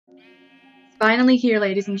Finally here,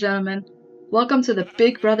 ladies and gentlemen. Welcome to the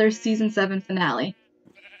Big Brother Season 7 finale.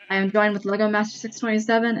 I am joined with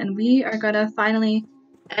Legomaster627, and we are gonna finally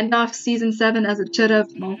end off Season 7 as it should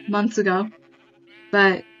have, well, months ago.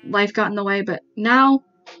 But life got in the way, but now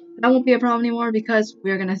that won't be a problem anymore because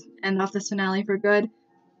we're gonna end off this finale for good.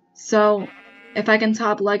 So, if I can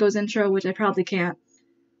top Lego's intro, which I probably can't.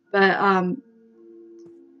 But,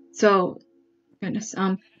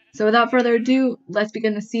 so without further ado, let's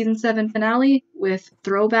begin the Season 7 finale with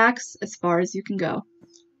throwbacks as far as you can go.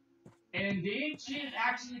 And indeed, she is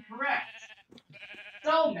actually correct.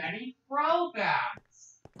 So many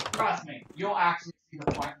throwbacks. Trust me, you'll actually see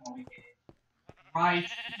the point when we get it. Right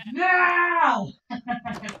now!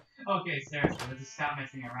 Okay, seriously, let's just stop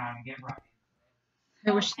messing around and get right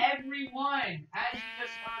into it. So everyone, as you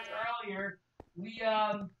just heard earlier, we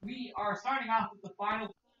are starting off with the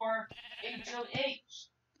final four HOH.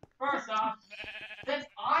 First off, since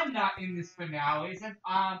I'm not in this finale, since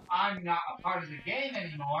I'm not a part of the game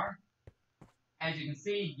anymore, as you can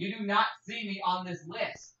see, you do not see me on this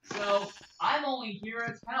list. So I'm only here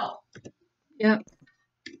as help. Yep.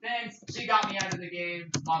 Since she got me out of the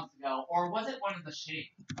game months ago, or was it one of the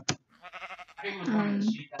sheep? I think it was one of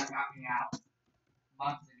the sheep that got me out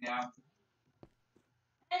months ago.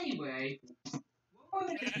 Anyway, what we're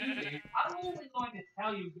going to do is, I'm only going to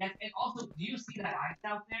tell you, yes, and also, do you see that ice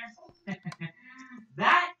out there?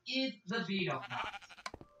 That is the veto nut.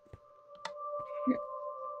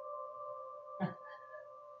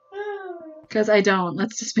 Because I don't,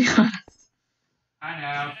 let's just be honest. I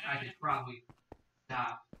know, I should probably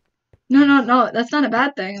stop. No, that's not a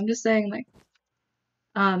bad thing. I'm just saying, like,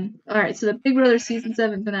 alright, so the Big Brother Season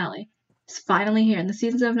 7 finale is finally here. In the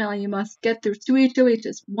Season 7 finale, you must get through 2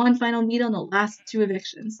 HOHs, 1 final veto, and the last 2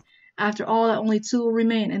 evictions. After all that, only 2 will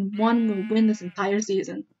remain, and 1 will win this entire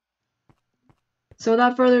season. So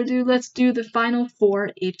without further ado, let's do the final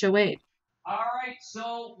 4 HOH. Alright,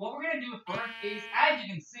 so what we're going to do first is, as you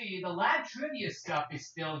can see, the lab trivia stuff is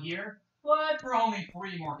still here, but for only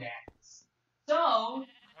 3 more games. So,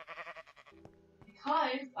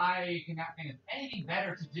 because I cannot think of anything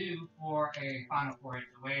better to do for a Final 4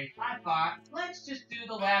 HOH, I thought, let's just do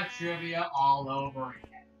the lab trivia all over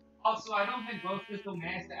again. Also, I don't think both Crystal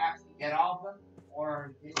managed to actually get all of them,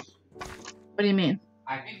 or did she? What do you mean?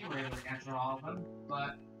 I think you were able to answer all of them,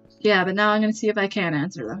 but... Yeah, but now I'm going to see if I can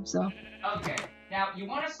answer them, so... Okay, now you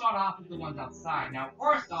want to start off with the ones outside. Now,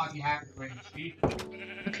 first off, you have to bring the sheep.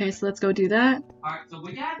 Okay, so let's go do that. Alright, so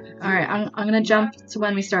we have to... Alright, I'm going to jump to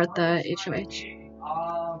when we start the HOH.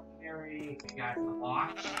 I'll carry you guys to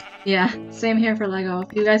watch. Yeah, same here for Lego.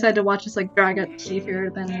 If you guys had to watch us like drag a sheep here,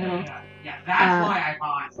 it would have been a little... Yeah, that's why I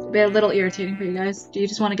paused. It'd be a little irritating for you guys. You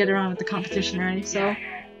just want to get around with the competition already, so...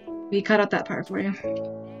 We cut out that part for you.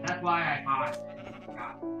 That's why I paused.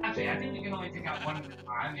 Actually, I think we can only take out one at a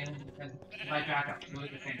time, mainly because if I drag up 2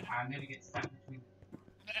 at the same time, then we get stuck between them.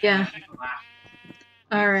 Yeah.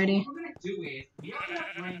 Alrighty. So what we're going to do is, we are going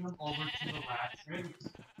to bring them over to the lab trivia.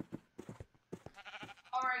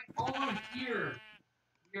 Alright, over here,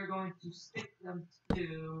 we are going to stick them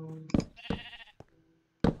to...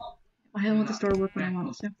 I don't want this door to work when I want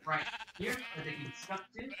it to. Right here, so they can stuck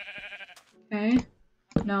to. Okay.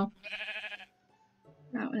 No.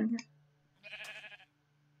 No, whatever.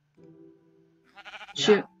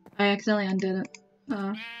 Shoot. I accidentally undid it.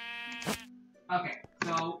 Okay,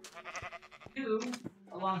 so you,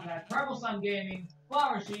 alongside Purple Sun Gaming,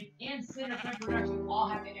 Flower Sheep, and Cinder Print Production all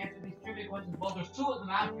have to answer these trivia questions. Well, there's 2 of them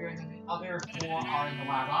out here, and then the other 4 are in the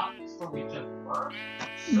lab office where we just were.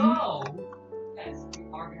 So, yes, we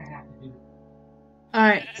are going to have to do it.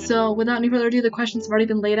 Alright, so without any further ado, the questions have already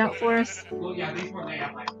been laid out for us. Well, yeah, these were laid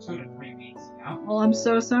out like 2 to 3 weeks, you know? Well, I'm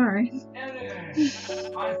so sorry. No.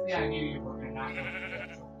 Honestly, I knew you were going to not go through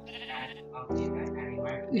it, so I'll leave that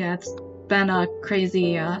anyway. Yeah, it's been a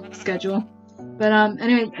crazy schedule. But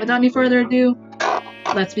anyway, without any further ado,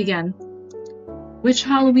 let's begin. Which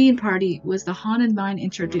Halloween party was the haunted mine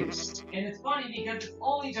introduced? And it's funny because it's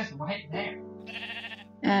only just right there.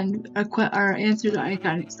 And our answers are, I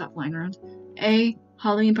gotta stop flying around. A,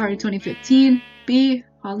 Halloween Party 2015, B,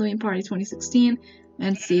 Halloween Party 2016,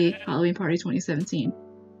 and C, Halloween Party 2017.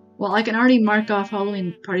 Well, I can already mark off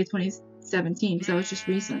Halloween Party 2017 because that was just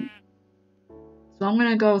recent. So I'm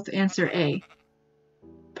gonna go with answer A.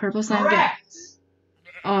 Purple Slime Game.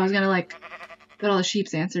 Oh, I was gonna like put all the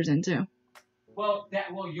sheep's answers in too. Well,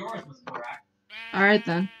 yours was correct. Alright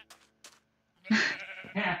then.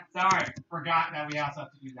 Yeah, sorry, forgot that we also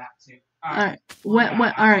have to do that too. Alright.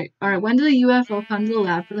 Alright. When did a UFO come to the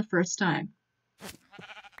lab for the first time?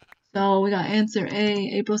 So we got answer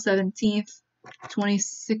A, April 17th,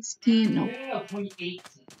 2016. No, 2018.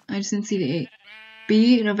 I just didn't see the 8.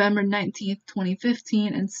 B, November 19th,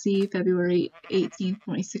 2015, and C, February 18th,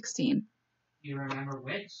 2016. Do you remember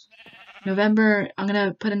which? November, I'm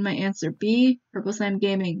gonna put in my answer B, Purple Slime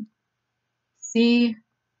Gaming, C,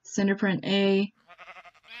 Cinderprint A,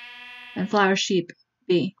 and Flower Sheep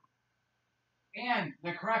B. And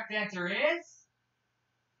the correct answer is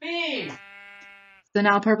B. So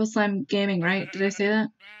now Purple Slime Gaming, right? Did I say that?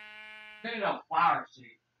 No, Flower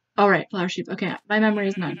Sheep. Oh, right, Flower Sheep. Okay, my memory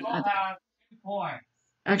is not You both good. have 2 points.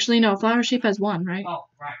 Actually, no, Flower Sheep has 1, right? Oh,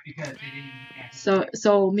 right, because they didn't answer.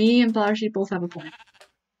 So me and Flower Sheep both have a point.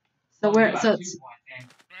 So You have 2 points and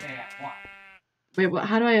they have 1. Wait, what?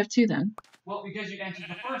 How do I have 2 then? Well, because you entered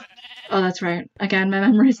the first. Oh, that's right. Again, my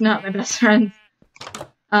memory's not my best friend.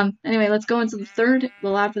 Anyway, let's go into the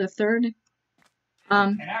lab for the third.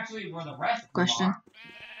 And actually, where the rest question. are.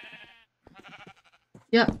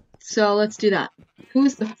 Yep. So let's do that. Who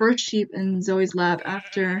is the first sheep in Zoe's lab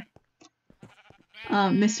after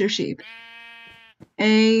Mr. Sheep?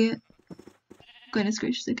 A. Goodness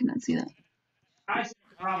gracious, I cannot see that. I should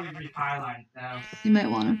probably re-highlight those. You might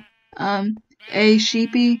want to. A.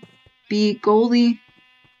 Sheepy, B. Goalie,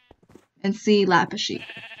 and C. Lapis Sheep.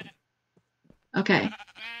 Okay.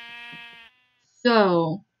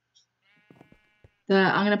 So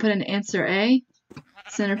I'm gonna put in answer A.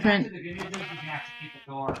 Cinderprint. The good news is you can actually keep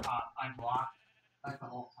the door unblocked like the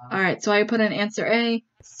whole time. Alright, so I put in answer A.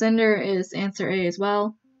 Cinder is answer A as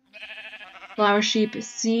well. Flower Sheep is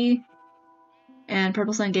C. And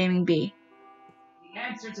Purple Sun Gaming B. The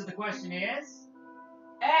answer to the question is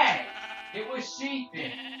A. It was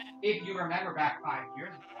Sheepy. If you remember back 5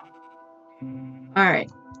 years ago.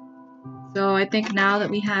 Alright. So I think now that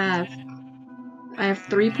I have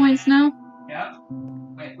 3 points now. Yep.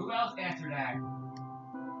 Wait, who else answered that?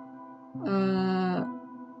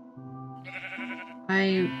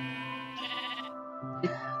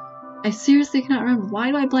 I seriously cannot remember.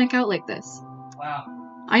 Why do I blank out like this? Wow.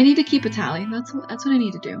 I need to keep a tally. That's what I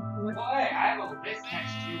need to do. Well, hey, I have a list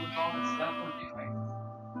next to you with all this stuff we're doing.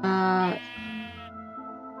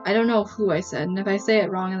 I don't know who I said, and if I say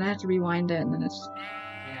it wrong, then I have to rewind it, and then it's...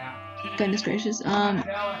 Yeah. Goodness gracious. I know,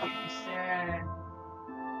 I think you said...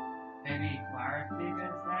 Maybe Flower Sheep is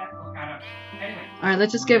that? Well, kind of... Anyway. Alright,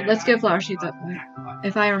 let's give Flower Sheep that point.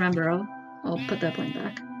 If I remember, I'll put that point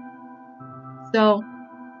back. So,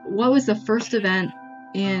 what was the first event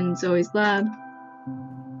in Zoe's lab?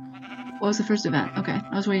 What was the first event? Okay,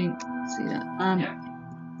 I was waiting to see that. Yep.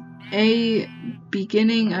 A,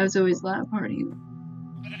 beginning of Zoe's lab party.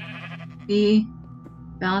 B,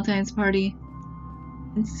 Valentine's party.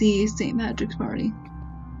 And C, St. Patrick's party.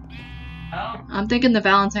 Oh. I'm thinking the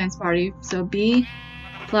Valentine's party. So B,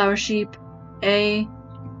 Flower Sheep. A,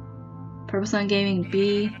 Purple Sun Gaming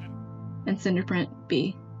B. And Cinderprint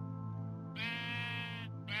B.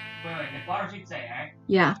 Wait, did Flower Sheep say, eh?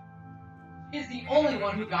 Yeah. Is the only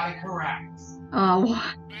one who got it correct.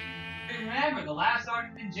 What? Remember, the lab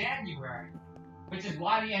started in January, which is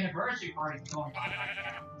why the anniversary party is going on right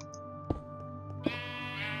now.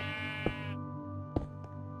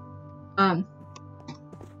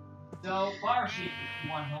 So, Flower Sheep is the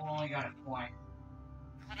one who only got a point.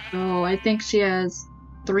 So I think she has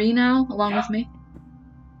 3 now, along Yep. with me.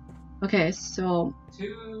 Okay, so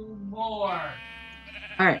 2 more.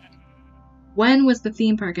 alright. When was the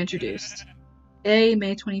theme park introduced? A,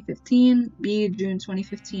 May 2015, B, June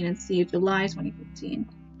 2015, and C, July 2015.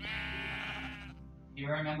 Do you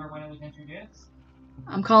remember when it was introduced?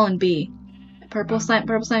 I'm calling B. Purple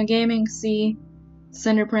Slime Gaming, C,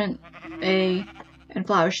 Cinderprint, A, and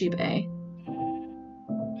Flower Sheep, A.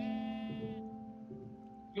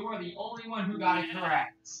 You are the only one who got it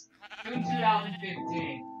correct. June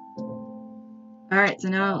 2015. Alright, so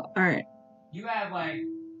now, alright. You have like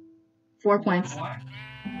 4 points. More?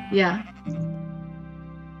 Yeah.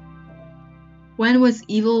 When was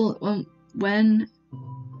okay,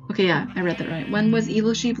 yeah, I read that right. When was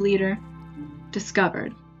Evil Sheep Leader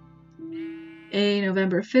discovered? A,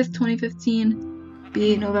 November 5th, 2015,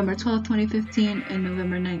 B, November 12th, 2015, and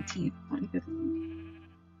November 19th, 2015.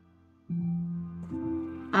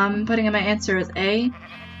 I'm putting in my answer as A,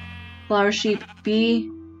 Flower Sheep B,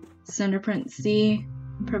 Cinderprint C,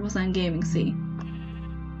 Purple Sun Gaming C.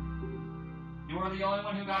 You are the only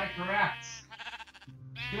one who got it correct.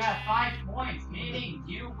 You have 5 points, meaning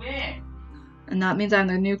you win. And that means I'm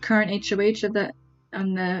the new current HOH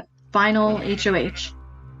I'm the final HOH.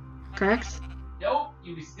 Correct? Nope,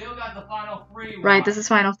 you still got the final 3. Right, this is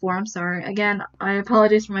final 4, I'm sorry. Again, I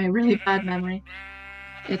apologize for my really bad memory.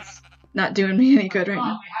 It's not doing me any good right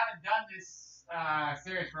now. We haven't done this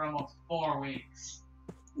series for almost 4 weeks.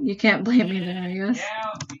 You can't blame me there, I guess.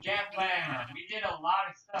 Yeah, we can't blame her. We did a lot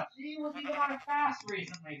of stuff. She was even on a fast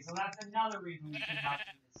recently, so that's another reason we should not do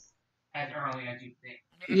this as early as you think.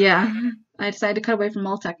 Yeah, I decided to cut away from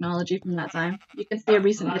all technology from that time. You can see a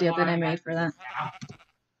recent video that I made for that.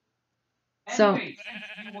 So, anyway, since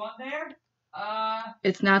you won there,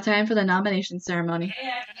 it's now time for the nomination ceremony.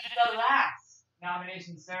 And the last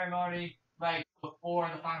nomination ceremony, like, before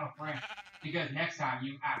the final frame. Because next time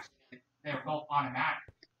you actually, they're both automatic.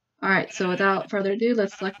 Alright, so without further ado,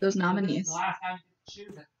 let's select those nominees. So this is the last time you can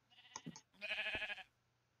choose it.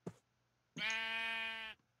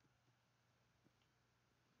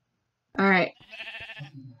 Alright.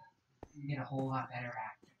 You get a whole lot better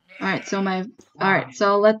actor. Alright,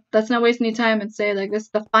 so let's not waste any time and say, like, this is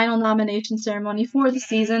the final nomination ceremony for the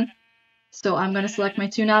season. So I'm going to select my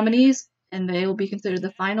 2 nominees, and they will be considered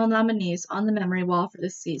the final nominees on the memory wall for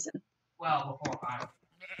this season. Well, before final.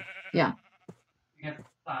 Yeah. Because,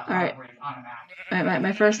 Alright. Automatic.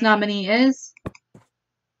 My first nominee is...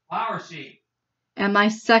 Flower Sheet. And my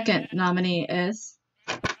second nominee is...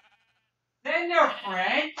 Cinder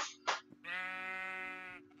French.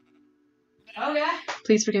 Okay.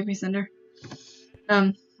 Please forgive me, Cinder.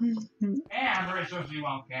 And I'm pretty sure she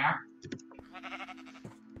won't care.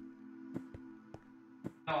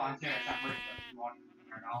 No, I'm serious. I'm pretty sure she won't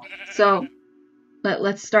care at all. So,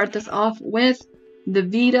 let's start this off with the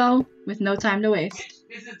veto with no time to waste.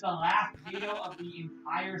 This is the last veto of the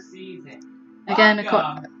entire season. Again,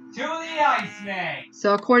 welcome to the Iceman.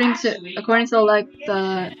 So according to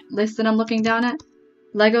the list that I'm looking down at,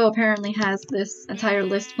 Lego apparently has this entire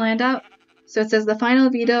list planned out. So it says the final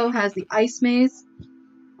veto has the Ice Maze.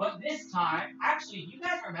 But this time, actually, you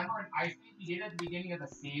guys remember an Ice Maze we did at the beginning of the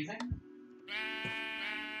season?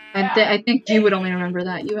 I think you would only remember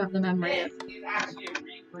that. You have the memory. This is actually a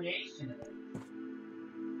recreation of it.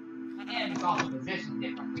 And it's also positioned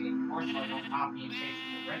differently. Of course, I don't copy and paste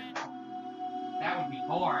the original. That would be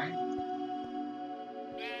boring.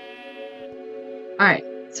 Alright,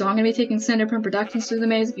 so I'm going to be taking Cinder from Productions through the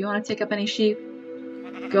maze. If you want to take up any sheep,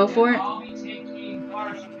 go for it. I'll be taking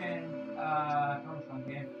Marsh and,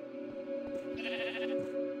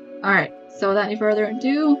 Alright, so without any further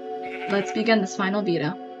ado, let's begin this final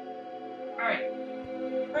veto. Alright.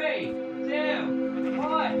 3, 2,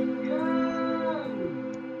 1, go!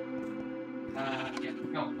 Yeah,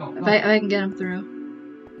 go. If I can get him through.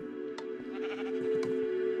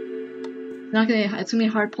 It's gonna be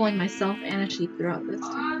hard pulling myself and a sheep throughout this.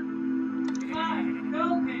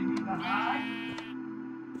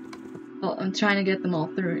 Well, I'm trying to get them all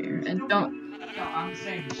through here, and don't. No, I'm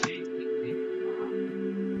saying the sheep.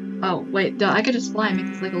 Oh wait, duh, I could just fly and make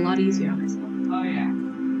this like a lot easier on myself. Oh yeah.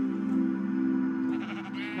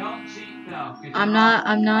 Don't cheat though. I'm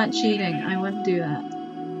not cheating. I wouldn't do that.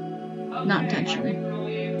 Okay, Not intentionally. Oh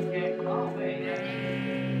wait, yeah.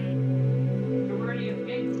 So where do you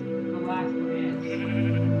think the last one is?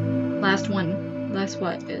 Last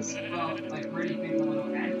what is? Well, like where do you think the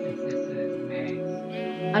little entrance is to this maze?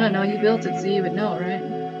 I don't know, you built it so you would know, right?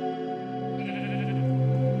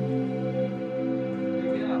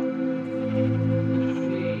 There we go. Let's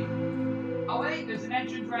see. Oh wait, there's an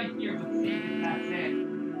entrance right here. Let's see if that's it.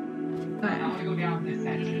 Alright. I'm gonna go down this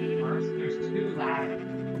entrance first. There's 2 ladders.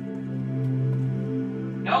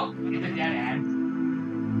 Nope, it's a dead end.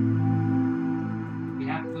 We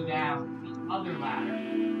have to go down the other ladder.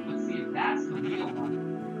 Let's see if that's the real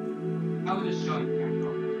one. I was just showing you guys.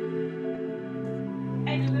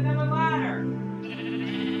 Hey, there's another ladder!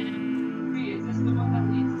 See, is this the one that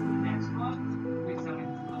leads to the next one? Wait, so is this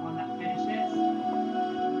the one that finishes?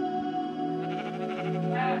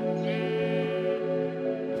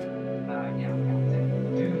 Yeah, we have to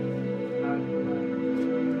do.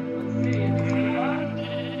 Let's see, is this the one?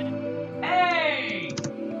 Hey!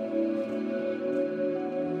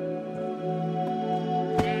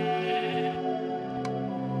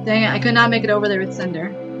 Dang it, I could not make it over there with Cinder.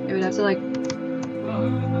 It would have to like... Well,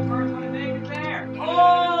 who was the first one to make it there?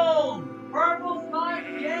 Oh! Purple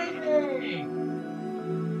Slime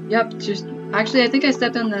Gaming! Yep, just... Actually, I think I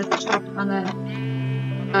stepped on the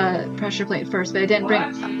pressure plate first, but I didn't bring...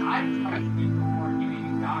 Actually, I'm trying to do before you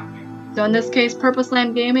even got here. So in this case, Purple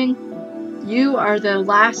Slam Gaming, you are the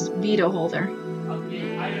last veto holder.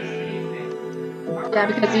 Okay, I just saved it. Yeah,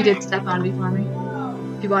 because you did step on before me.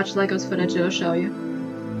 If you watch Lego's footage, it'll show you.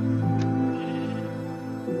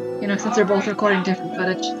 You know, since they're both recording different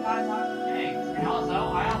footage. And also,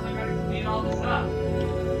 I also gotta clean all this up.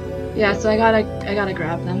 Yeah, so I gotta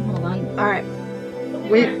grab them. Hold on. Alright.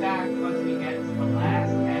 We'll get back once we get to the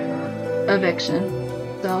last ever eviction.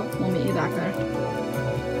 So, we'll meet you back there.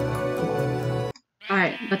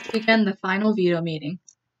 Alright, let's begin the final veto meeting.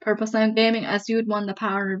 Purple Slam Gaming, as you had won the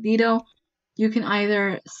power of veto, you can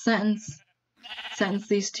either sentence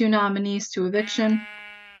these 2 nominees to eviction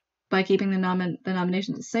by keeping the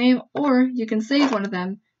nominations the same, or you can save one of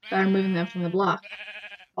them by removing them from the block.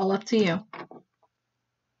 All up to you.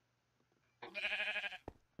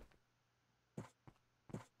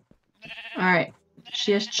 Alright,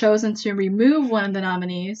 she has chosen to remove one of the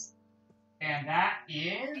nominees. And that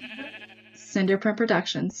is... Cinderprint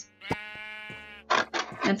Productions.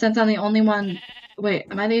 And since I'm the only one... Wait,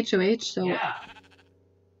 am I the HOH? So yeah.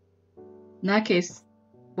 In that case,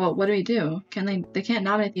 well, what do we do? Can they can't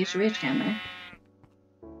nominate the HOH, can they?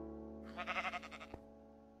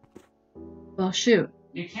 Well, shoot.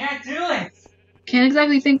 You can't do it! Can't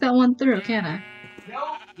exactly think that one through, can I?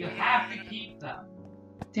 No, you have to keep them.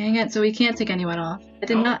 Dang it, so we can't take anyone off. I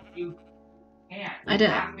did not... You can't. You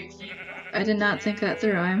have to keep them. I did not think that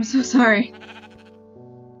through. I am so sorry.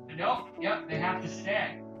 Nope, yep, they have to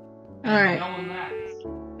stay. Alright. No one left.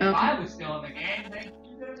 Okay. If I was still in the game,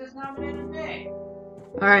 you could have just nominated me.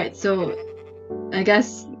 Alright, so I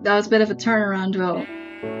guess that was a bit of a turnaround vote.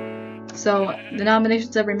 So the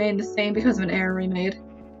nominations have remained the same because of an error we made.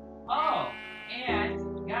 Oh,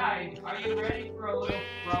 and guys, are you ready for a little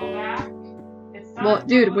throwback? Well,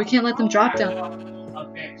 dude, we can't let them drop down.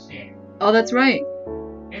 Oh, that's right.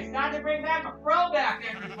 It's time to bring back a throwback,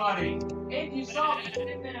 everybody! If you saw the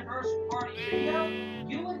 5th anniversary party video,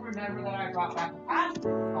 you would remember that I brought back a past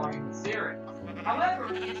regarding the series. However,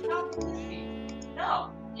 it's not from this season.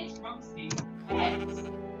 No, it's from season 6,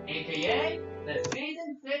 aka the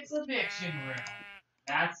season 6 eviction room.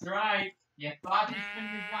 That's right. You thought this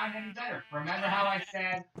couldn't be designed any better. Remember how I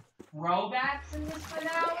said throwbacks in this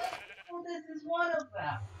finale? Well, this is one of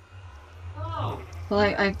them. Oh. Well,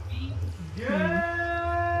 I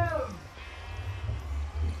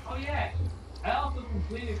Oh yeah. I also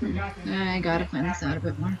completely forgot to I gotta plan this out a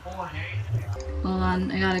bit more. Hold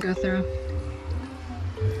on, I gotta go through.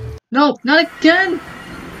 No, not again!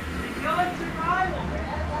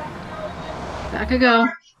 Back I go.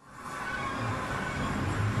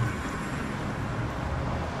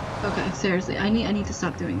 Okay, seriously, I need to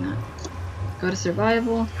stop doing that. Go to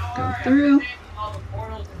survival, go through.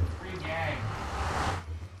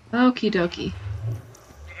 Okie dokie.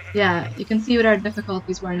 Yeah, you can see what our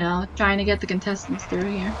difficulties were now, trying to get the contestants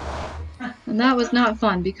through here. And that was not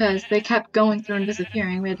fun, because they kept going through and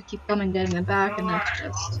disappearing. We had to keep coming, getting them back, and that's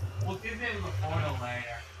just... We'll give them the portal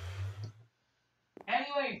later.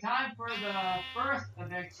 Anyway, time for the first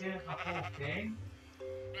eviction of the whole thing.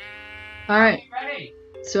 Alright. Ready?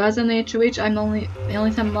 So as I'm the HOH, the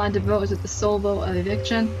only time I'm allowed to vote is at the sole vote of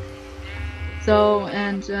eviction. So,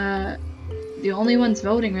 and the only ones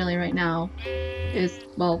voting really right now is,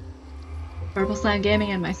 well, Purple Slime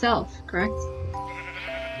Gaming and myself, correct?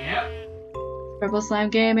 Yep. Purple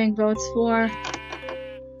Slime Gaming votes for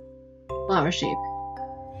Flower Sheep.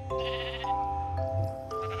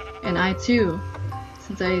 And I too,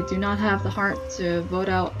 since I do not have the heart to vote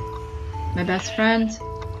out my best friend,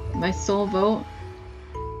 my sole vote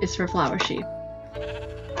is for Flower Sheep.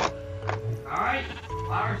 Alright,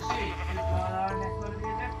 Flower Sheep is next one to be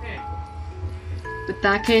evicted. With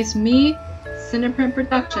that case, me, Cinderprint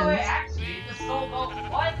Productions. Wait, actually, the sole vote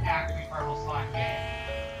was actually Purple Slime Game.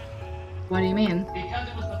 What do you mean? Because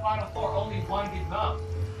it was the final 4, only one could vote.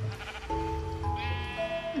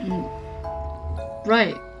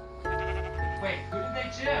 Right. Wait, who did they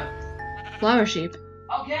choose? Flower Sheep.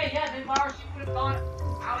 Okay, yeah, then Flower Sheep would have gone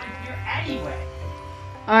out of here anyway.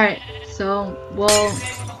 Alright, so we'll...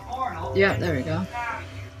 Yep, there we go.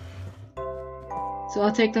 So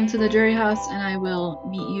I'll take them to the jury house, and I will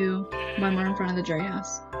meet you when we're in front of the jury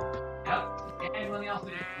house. Yep, and when else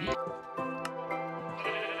would it be?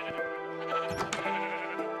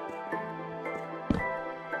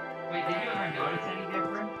 Wait, did you ever notice any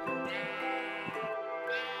difference?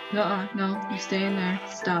 No, you stay in there.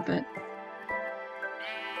 Stop it.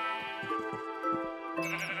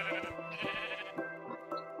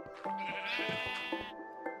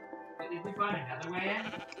 Did we find another way in?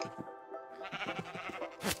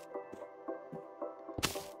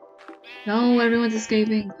 No, everyone's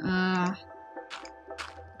escaping. Not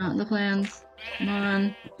in the plans. Come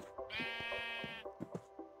on.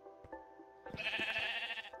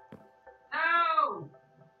 No!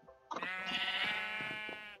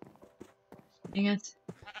 Dang it.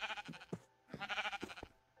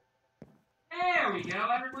 There we go,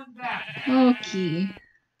 everyone's back. Okay.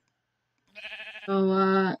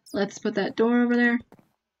 So, let's put that door over there.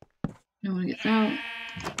 No one gets out.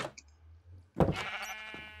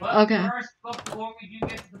 But okay. First, before we do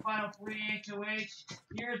get to the final 3 HOH,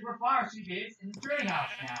 here's where Flower Sheep is in the jury house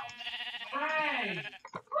now. Hooray!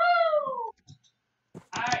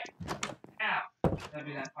 That'll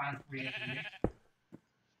be that final 3 injury.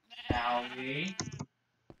 Shall we?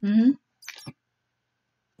 Mm-hmm.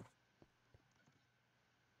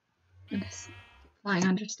 Goodness. Flying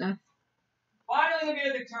under stuff. Finally, the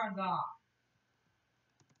music turns on.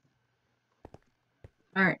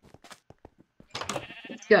 Alright.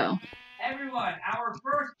 Let's go. Everyone, our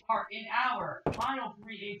first part in our final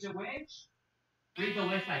 3 HOH. Read the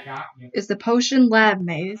list I got you. Is the potion lab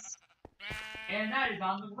maze. And that is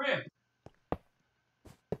on the roof.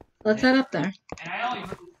 Let's head up there. And I only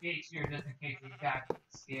put the skates here just in case these guys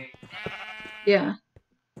escape. Yeah.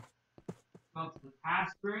 Go to the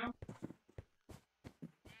past room.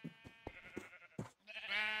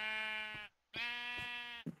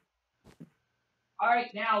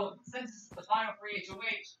 Alright, now, since this is the final 3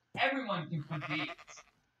 HOH, everyone can compete.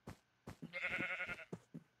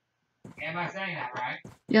 Am I saying that right?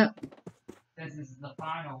 Yep. Since this is the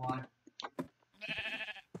final one.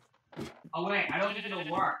 Oh wait, I don't think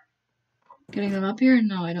it'll work. Getting them up here?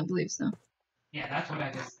 No, I don't believe so. Yeah, that's what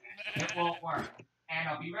I just said. It won't work. And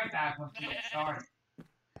I'll be right back once we get started.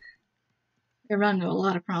 We're running into a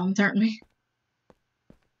lot of problems, aren't we?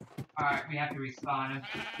 Alright, we have to respawn him.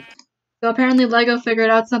 So apparently Lego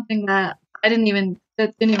figured out something that didn't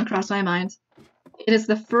even cross my mind. It is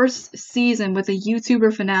the first season with a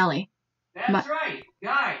YouTuber finale. That's right,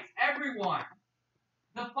 guys, everyone.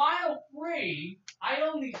 The final 3, I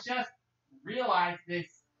only just realized this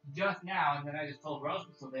just now, and then I just told Rose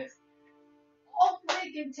so this. All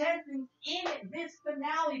 3 contestants in this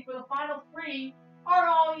finale for the final 3 are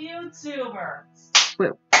all YouTubers.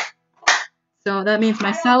 Wait. So that means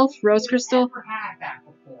myself, Rose Crystal,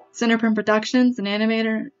 Cinderpin Productions, an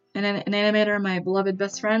animator, my beloved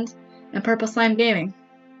best friend, and Purple Slime Gaming,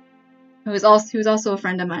 who's also a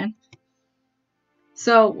friend of mine.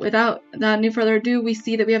 So without any further ado, we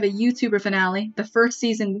see that we have a YouTuber finale, the first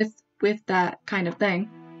season with that kind of thing.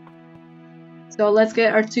 So let's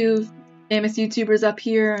get our 2 famous YouTubers up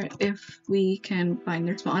here if we can find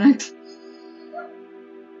their spawn.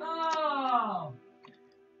 Oh!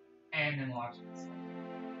 And then watch this.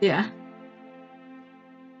 Yeah.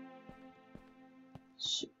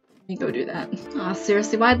 Let me go do that. Aw,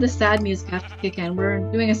 seriously, why'd the sad music have to kick in? We're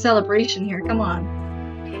doing a celebration here, come on.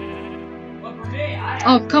 Well, for me,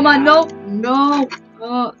 oh, come on, no! No!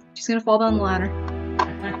 Oh, she's gonna fall down the ladder.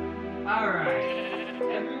 Alright.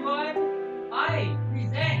 Everyone, I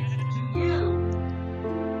present to you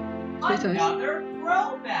another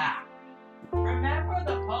throwback. Remember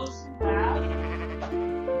the potion lab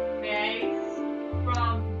phase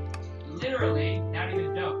from literally, not even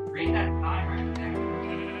a joke, read that time right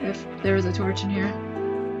there. If there was a torch in here.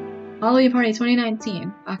 Halloween Party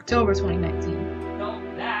 2019, October 2019. So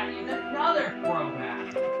that is another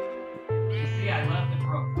throwback. You see, I love the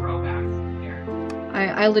throwbacks in here.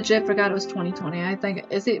 I legit forgot it was 2020. I think,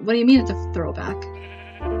 is it, what do you mean it's a throwback?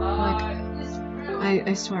 This room.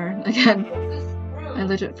 I swear, again. This room. I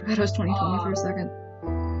legit forgot it was 2020 for a second.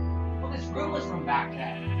 Well, this room was from back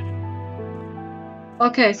then.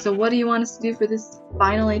 Okay, so what do you want us to do for this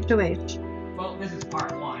final HOH? Well, this is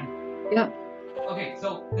part 1. Yep. Okay,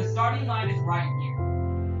 so the starting line is right here.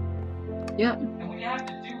 Yep. And what you have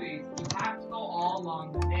to do is, you have to go all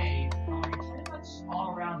along the maze, going pretty much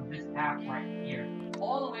all around this path right here.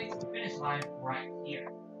 All the way to the finish line right here.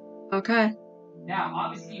 Okay. Now,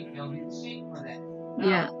 obviously, you will need the shape for this.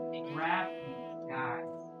 Yeah. They grab these guys.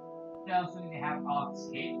 Now, assuming they have all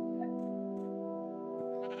escaped.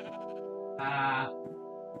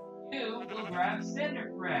 You will grab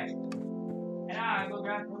Cinder Craig. And I will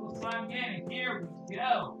grab Purple Slime Gaming. Here we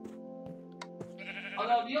go.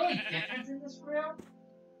 Although the only difference in this room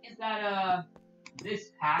is that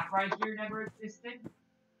this path right here never existed.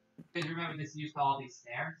 Because remember, this used all these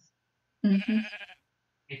stairs. Mm-hmm.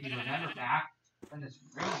 If you remember back in this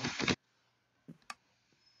room.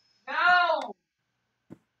 No!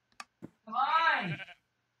 Come on!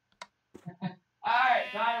 Alright,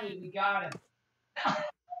 finally we got him.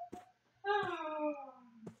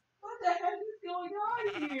 What the heck is going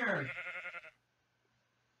on here?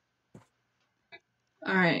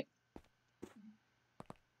 Alright.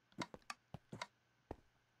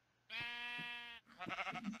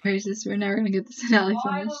 Praises, we're never gonna get this finale finished.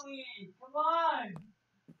 Finally! Come on!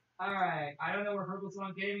 Alright, I don't know where Purple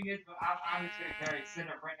Swan Gaming is, but I'm just gonna carry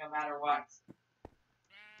Cinder right no matter what.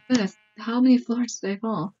 Goodness, how many floors did I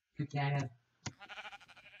fall? You can.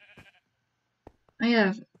 I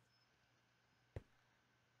have.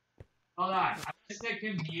 Hold on, I'm gonna stick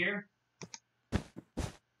him here.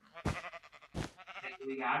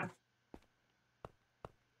 We got him.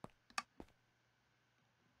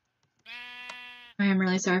 I am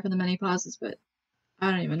really sorry for the many pauses, but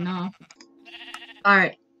I don't even know.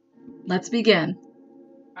 Alright, let's begin.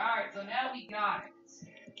 Alright, so now we got it.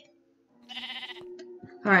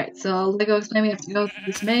 Alright, so Lego explained we have to go through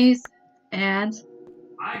this maze, and...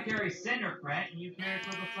 I carry Cinder Print, and you carry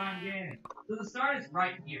Purple Slime Gaming. So the start is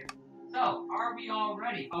right here. So, are we all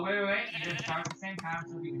ready? Oh, wait. You're gonna start at the same time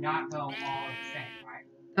so we do not go all at the same, right?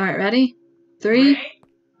 Alright, ready? 3,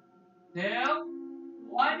 2,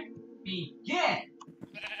 1, begin!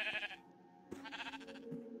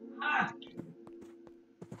 Ah.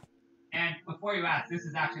 And before you ask, this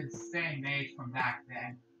is actually the same maze from back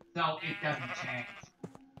then, so it doesn't change.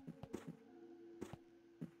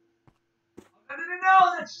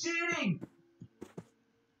 No, that's cheating!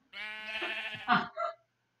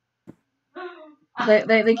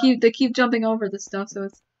 they keep jumping over this stuff, so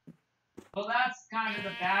it's... Well, that's kind of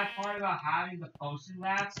the bad part about having the potion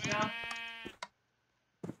lab stuff.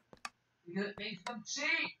 Because it makes them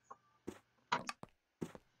cheat!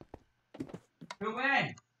 Who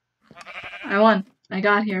wins? I won. I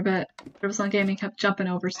got here, but Purple Slime Gaming kept jumping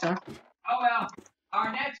over stuff. Oh well,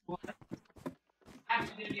 our next one is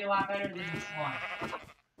actually going to be a lot better than this one.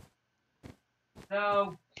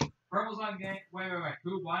 So, Purple Slime Gaming. Wait.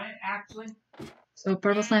 Who won it, actually? So,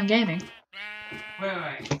 Purple Slime Gaming.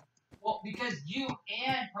 Wait. Well, because you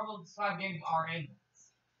and Purple Slime Gaming are in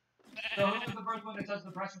this. So, who was the first one to touch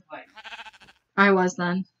the pressure plate? I was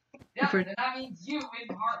then. Yeah, then that means you in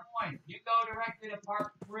part 1. You go directly to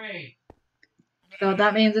part 3. So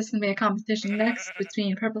that means this is going to be a competition next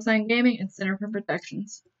between Purple Slime Gaming and Cinder Print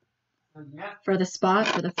Productions. So, yeah. For the spot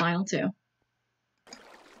for the final 2.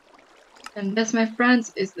 And this, my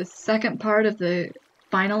friends, is the second part of the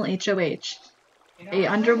final HOH. A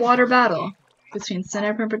underwater battle between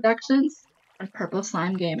Cinder Print Productions and Purple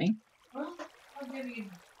Slime Gaming. Well, I'm getting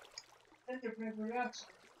Cinder Print Productions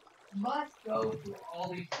must go through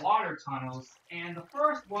all these water tunnels, and the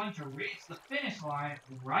first one to reach the finish line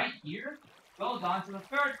right here goes on to the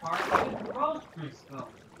third part with the Rose Crucible.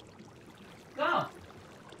 So,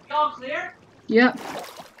 y'all clear? Yep.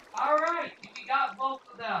 Alright, we got both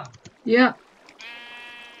of them. Yep.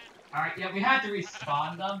 Alright, yeah, we had to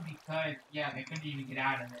respawn them because, yeah, they couldn't even get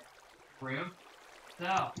out of it. Rude.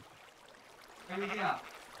 So, here we go.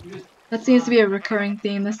 That seems to be a recurring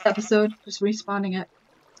theme this episode, just respawning it.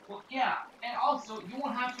 Well, yeah, and also, you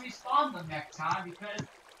won't have to respawn them next time because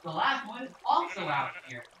the last one is also out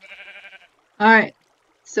here. Alright,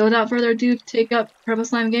 so without further ado, take up Purple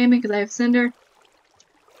Slime Gaming because I have Cinder.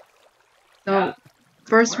 So, Yeah.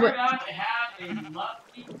 first We're about to have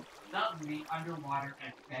a lovely underwater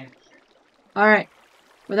adventure. Alright,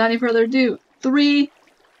 without any further ado, 3,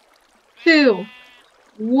 2,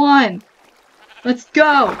 1, let's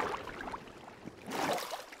go!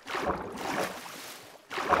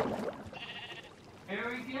 Here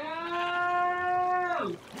we go!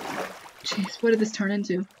 Jeez, what did this turn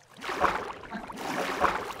into?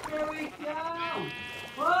 Here we go!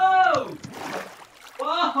 Whoa!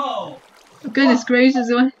 Whoa! Oh, goodness gracious,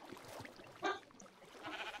 what?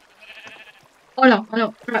 Oh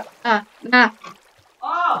no, crap,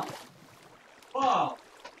 Oh! Whoa! What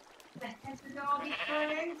the heck did all this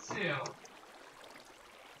turn into?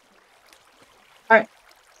 Alright,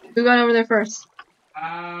 who got over there first?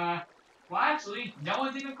 Well actually, no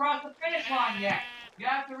one's even crossed the finish line yet! You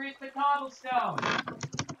have to reach the cobblestone!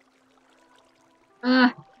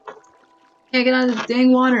 Can't get out of this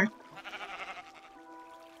dang water.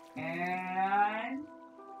 And...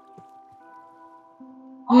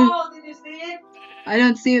 Oh, did you see it? I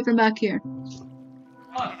don't see it from back here.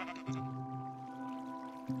 Look.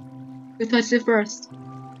 Who touched it first?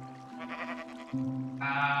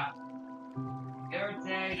 Give or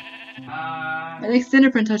take, I think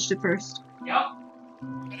Cinderprint touched it first. Yep.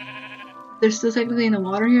 They're still technically in the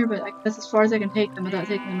water here, but that's as far as I can take them without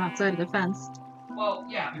taking them outside of the fence. Well,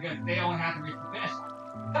 yeah, because they only have to reach the finish line.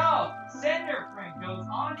 So, Cinderprint goes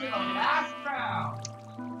on to the last round.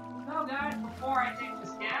 So, guys, before I take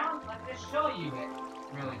this down, let me just show you it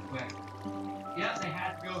really quick. Yep, they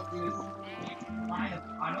had to go through this line of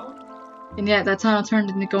tunnels. And yet that tunnel turned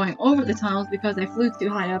into going over the tunnels because I flew too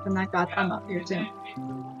high up and that got them up here too.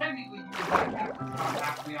 Technically, you would have to come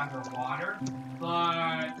actually underwater,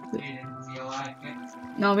 but they didn't feel like it.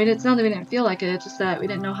 No, it's not that we didn't feel like it, it's just that we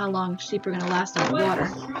didn't know how long sheep were going to last underwater.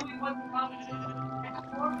 But truly what the competition was for?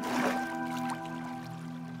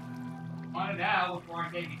 Want to know before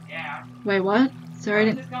I take it down. Wait, what? Sorry, I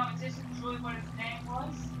didn't... This competition truly what its name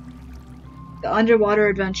was? The underwater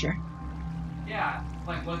adventure. Yeah,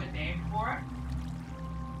 like was it named for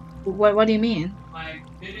it? What do you mean? Like,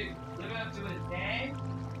 did it live up to its name?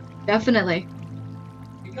 Definitely.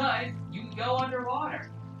 Because you can go underwater.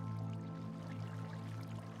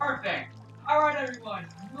 Perfect. Alright, everyone.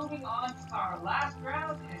 Moving on to our last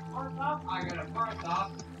round. And first off, I gotta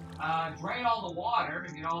drain all the water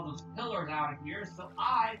and get all those pillars out of here so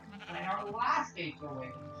I can play our last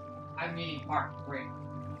HOH. I mean, part 3.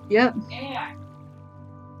 Yep. And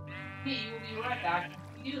we will be right back to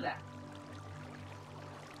do that.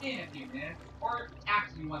 In a few minutes. Or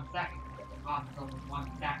actually 1 second. Only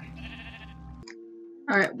 1 second.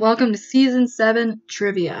 Alright, welcome to Season 7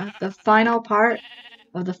 Trivia, the final part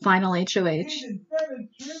of the final HOH. Season 7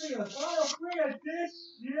 Trivia, final 3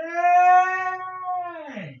 edition!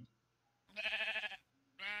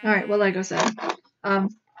 Alright, what Lego said. I'm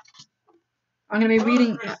gonna be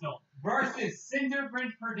reading. Crystal versus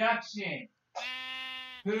Cinderprint Production.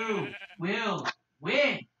 Who will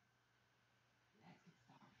win?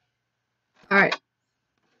 Alright.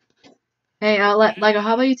 Hey, Lego,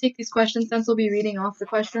 how about you take these questions since we'll be reading off the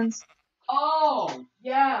questions? Oh,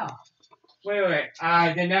 yeah. Wait.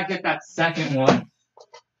 I did not get that second one.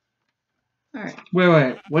 Alright.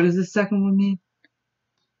 Wait. What does the second one mean?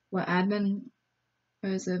 What, admin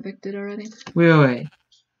was evicted already? Wait.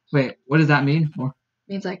 What does that mean?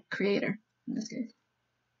 Means like creator, in this case.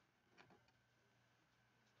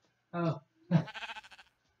 Oh.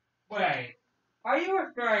 Wait. Are you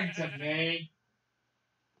referring to me?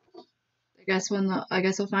 I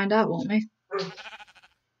guess we'll find out, won't we?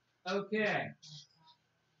 Okay.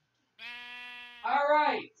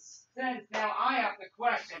 Alright. Since now I have the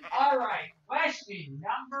question. Alright. Question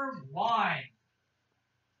number 1.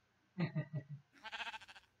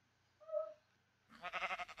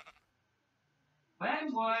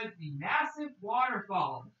 When was the massive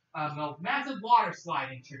massive water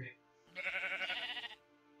slide introduced?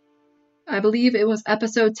 I believe it was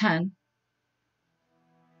episode 10.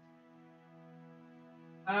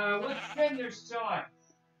 What's Cinder's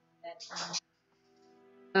choice?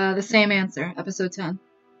 The same answer, episode 10.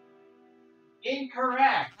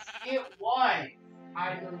 Incorrect. It was,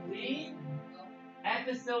 I believe,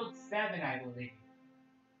 episode 7, I believe.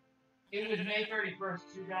 It was May 31st,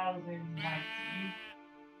 2019.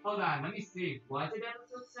 Hold on, let me see. Was it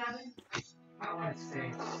episode 7? I want to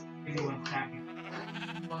say. Give me 1 second.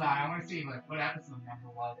 Hold on, I want to see what episode number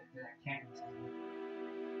was it that I can't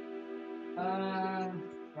remember.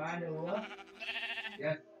 Trying to look.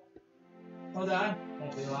 Yes. Hold on.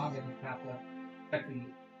 Won't be long. I just have to check the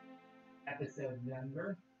episode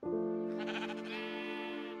number.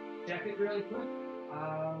 Check it really quick.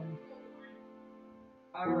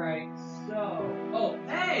 Alright, so... Oh,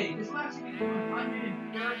 hey! This will actually be the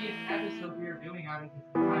 130th episode we are doing out of this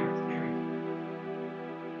entire series.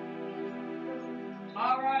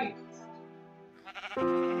 Alright.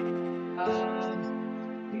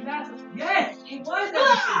 Yes! It was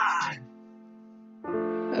episode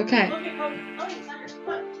 7! Okay. Look at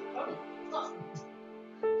look.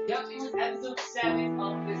 Yep, it was episode 7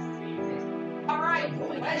 of this season. Alright,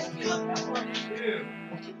 question number 2.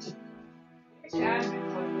 Which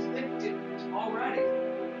admin was evicted already?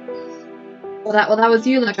 Well, that was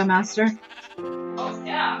you, Legomaster. Oh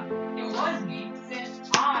yeah, it was me since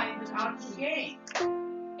I was out of the game.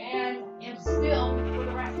 And am still for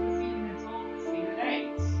the rest of the season until season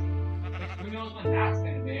 8. Which who knows when that's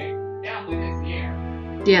gonna be. Definitely this year.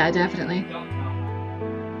 Yeah, definitely. Don't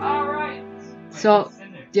know. Alright. So,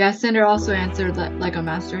 yeah, Cinder also answered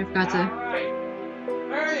Legomaster. I forgot to... Alright.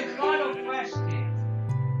 Very final question.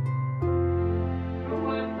 Who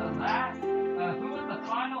was the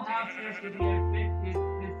final house guest to be evicted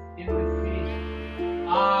in the season?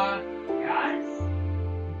 Guys?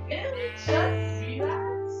 Didn't we just see that?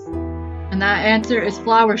 And that answer is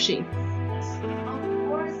Flower Sheep. Of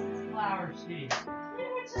course it's Flower Sheep. We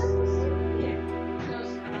were just see it.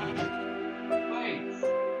 Wait.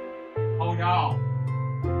 Oh no.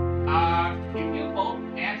 If you both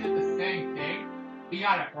answered the same thing, we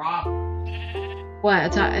got a problem. What, a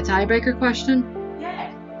tiebreaker question?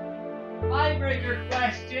 Yes. Tiebreaker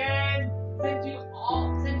question. Since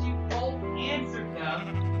you both answered them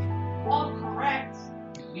all correct,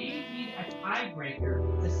 we need a tiebreaker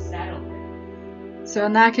to settle it. So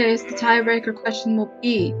in that case, the tiebreaker question will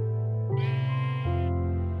be...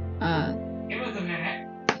 Give us a minute.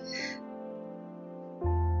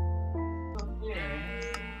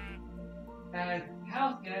 As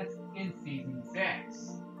house guest in season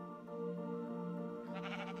 6.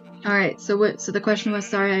 Alright, so the question was,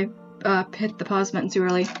 sorry I hit the pause button too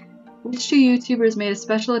early. Which two YouTubers made a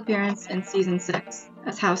special appearance in season 6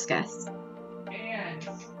 as house guests? And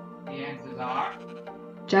the answers are...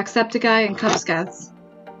 Jacksepticeye and Cub Scouts.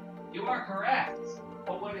 You are correct.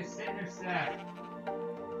 But what does Cinder say?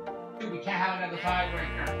 Dude, we can't have another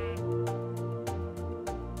tiebreaker.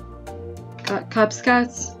 Cub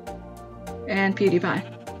Scouts? and PewDiePie.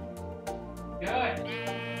 Good.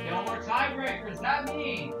 No more tiebreakers. That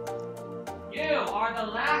means you are the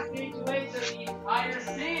last HOH of the entire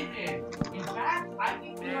season. In fact, I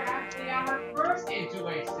think you are actually our first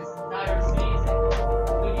HOH this entire season.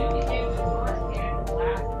 So you became the first and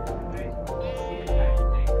last HOH of the whole season, I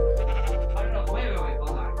think. I don't know. Wait.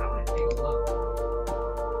 Hold on. I'm gonna take a look.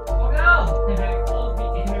 Oh no! I closed the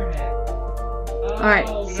internet. Alright,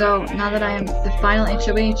 so now that I am the final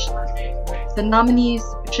HOH, the nominees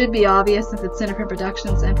should be obvious since it's Cinderprint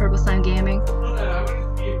Productions and Purple Slime Gaming. I want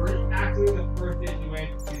to see if we're actually the first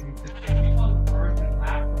HOH season. Because if we want the first and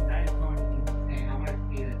last one, that is going to be insane. I want to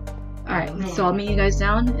see this. Alright, so I'll meet you guys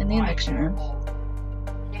down in the eviction room.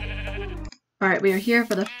 Alright, we are here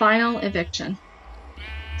for the final eviction.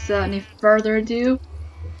 So without any further ado,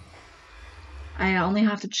 I only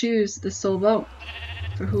have to choose the sole vote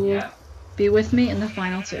for who will be with me in the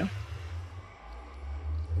final two.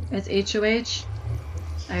 As HOH,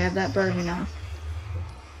 I have that burden now.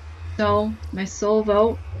 So, my sole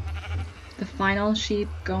vote, the final sheep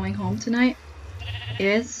going home tonight,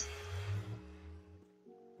 is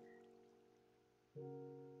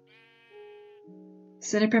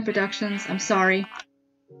Cinderprint Productions. I'm sorry,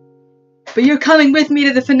 but you're coming with me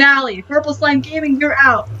to the finale. Purple Slime Gaming, you're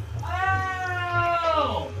out.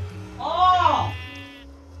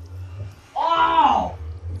 Oh!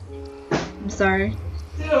 I'm sorry.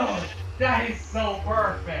 Dude, that is so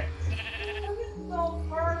perfect. That is so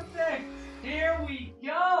perfect. Here we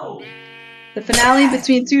go. The finale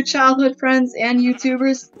between two childhood friends and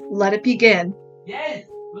YouTubers, let it begin. Yes,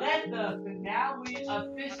 let the finale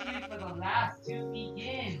officially for the last two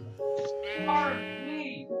begin. Are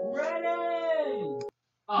we ready?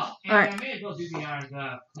 Oh, and Alright. I may as well do the honors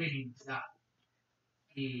of cleaning up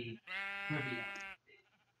the trivia.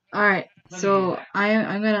 Alright, so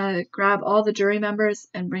I'm gonna grab all the jury members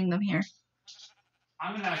and bring them here.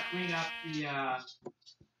 I'm gonna clean up the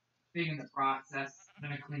thing in the process. I'm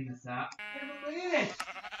gonna clean this up. I can't believe it!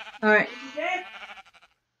 Alright. This is it!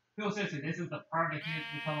 Phil Sister, this is the perfect music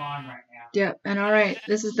to come on right now. Yep, and alright,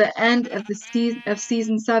 this is the end of the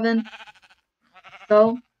season 7.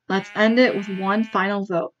 So, let's end it with one final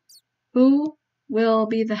vote. Who will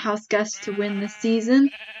be the house guest to win this season?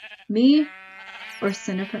 Me or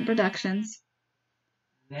Cinderprint Productions?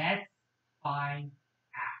 Let's find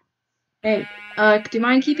out. Hey, do you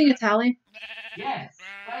mind keeping a tally? Yes,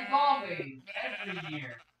 like always, every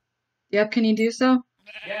year. Yep, can you do so?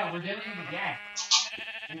 Yeah, we're doing it again.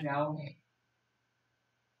 You know me.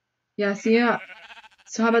 Yeah, see ya.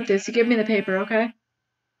 So how about this? You give me the paper, okay?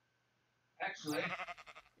 Actually,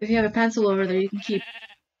 if you have a pencil over there, you can keep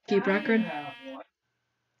record.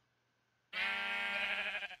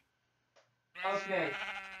 Okay,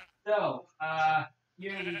 so,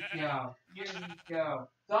 here we go.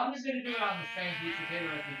 So I'm just gonna do it on the same piece of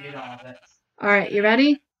paper as we did all this. Alright, you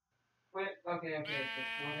ready? Wait, okay, so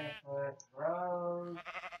we're gonna put Rose,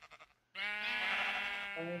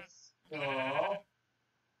 Crystal,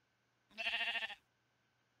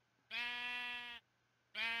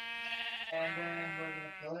 and then we're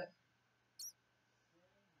gonna put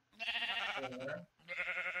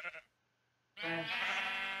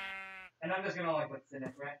and I'm just gonna like put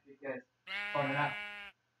Cinderprint because fun enough.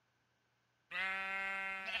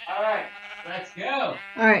 Alright, let's go!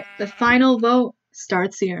 Alright, the final vote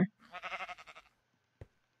starts here.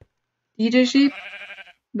 DJ Sheep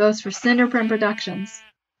votes for Cinderprint Productions.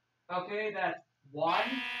 Okay, that's 1.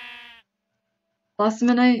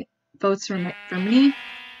 Blossomite votes for me.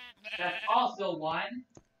 That's also 1.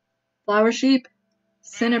 Flower Sheep,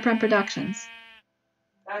 Cinderprint Productions.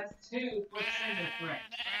 That's 2 for Cinderprint.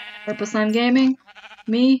 Purple Slime Gaming,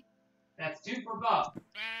 me. That's 2 for both.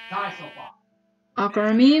 Tie so far.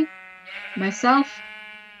 Aquaramine, myself.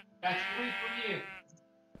 That's 3 for you.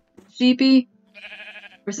 Sheepy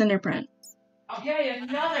for Cinderprint. Okay,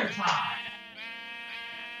 another tie.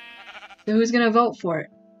 So who's gonna vote for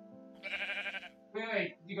it?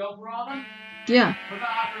 Wait, did you go for all of them? Yeah. What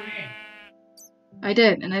about Aquamarine? I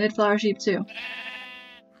did, and I did Flower Sheep too.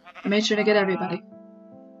 I made sure to get everybody.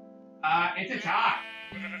 It's a tie.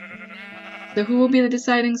 So who will be the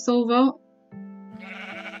deciding sole vote?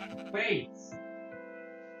 Wait.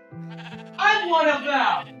 I'm one of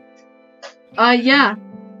them! Yeah.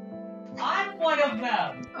 I'm one of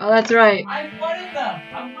them! Oh, that's right. I'm one of them!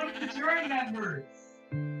 I'm one of the jury members!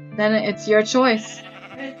 Then it's your choice.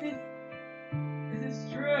 This is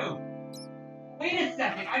true. Wait a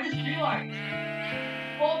second, I just realized.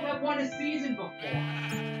 You both have won a season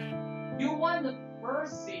before. You won the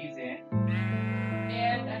first season,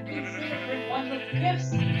 and I think Cinderprint won the 5th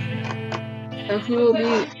season. So who will be...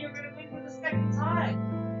 You're gonna win for the 2nd time.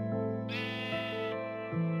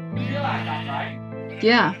 that sounds right.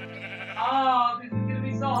 Yeah. Oh, this is gonna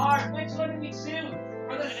be so hard. Which one do we choose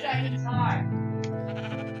for the second time?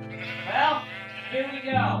 Well, here we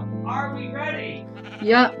go. Are we ready?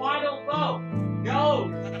 Yep. The final vote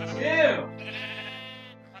goes to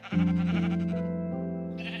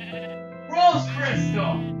Rose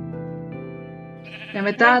Crystal. And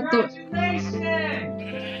with that, Congratulations!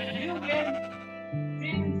 You win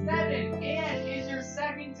Season 7 and is your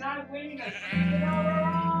second time winning a season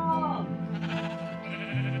overall!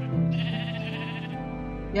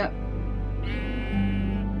 Yep.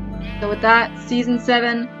 So with that, Season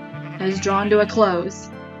 7 has drawn to a close.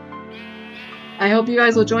 I hope you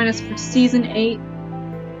guys will join us for Season 8,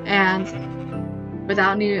 and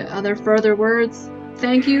without any other further words,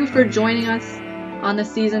 thank you for joining us on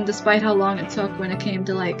this season despite how long it took when it came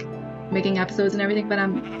to like making episodes and everything, but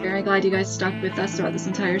I'm very glad you guys stuck with us throughout this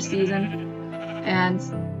entire season. And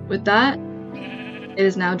with that, it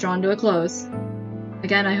is now drawn to a close.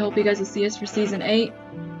 Again, I hope you guys will see us for Season 8,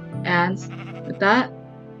 and with that,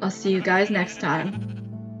 I'll see you guys next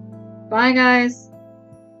time. Bye, guys!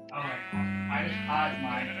 Alright, I just paused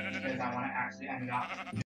mine because I want to actually end it off.